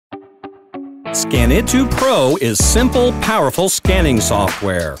Scanitto Pro is simple, powerful scanning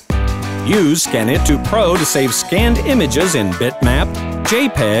software. Use Scanitto Pro to save scanned images in bitmap,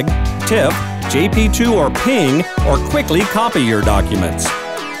 JPEG, TIFF, JP2 or PNG, or quickly copy your documents.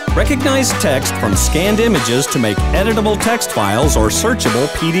 Recognize text from scanned images to make editable text files or searchable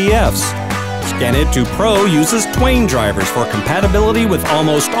PDFs. Scanitto Pro uses TWAIN drivers for compatibility with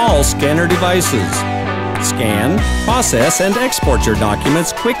almost all scanner devices. Scan, process, and export your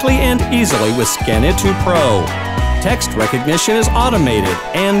documents quickly and easily with Scanitto Pro. Text recognition is automated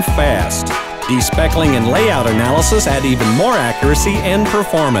and fast. Despeckling and layout analysis add even more accuracy and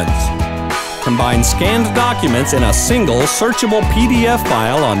performance. Combine scanned documents in a single searchable PDF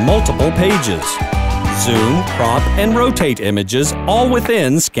file on multiple pages. Zoom, crop, and rotate images all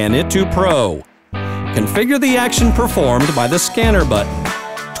within Scanitto Pro. Configure the action performed by the scanner button.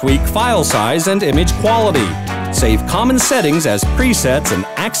 Tweak file size and image quality. Save common settings as presets and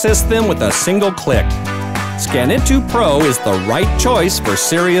access them with a single click. Scanitto Pro is the right choice for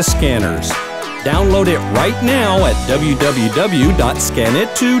serious scanners. Download it right now at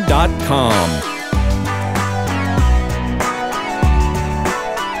www.scanitto.com.